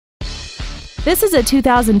This is a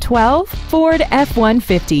 2012 Ford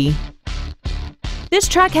F-150. This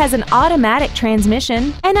truck has an automatic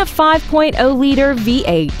transmission and a 5.0-liter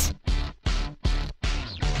V8.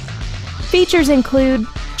 Features include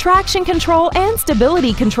traction control and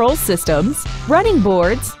stability control systems, running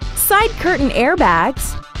boards, side curtain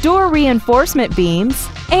airbags, door reinforcement beams,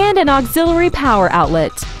 and an auxiliary power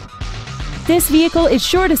outlet. This vehicle is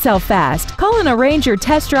sure to sell fast. Call and arrange your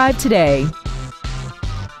test drive today.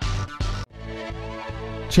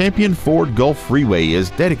 Champion Ford Gulf Freeway is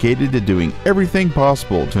dedicated to doing everything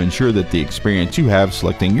possible to ensure that the experience you have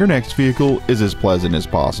selecting your next vehicle is as pleasant as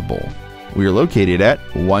possible. We are located at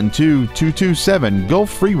 12227 Gulf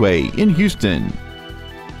Freeway in Houston.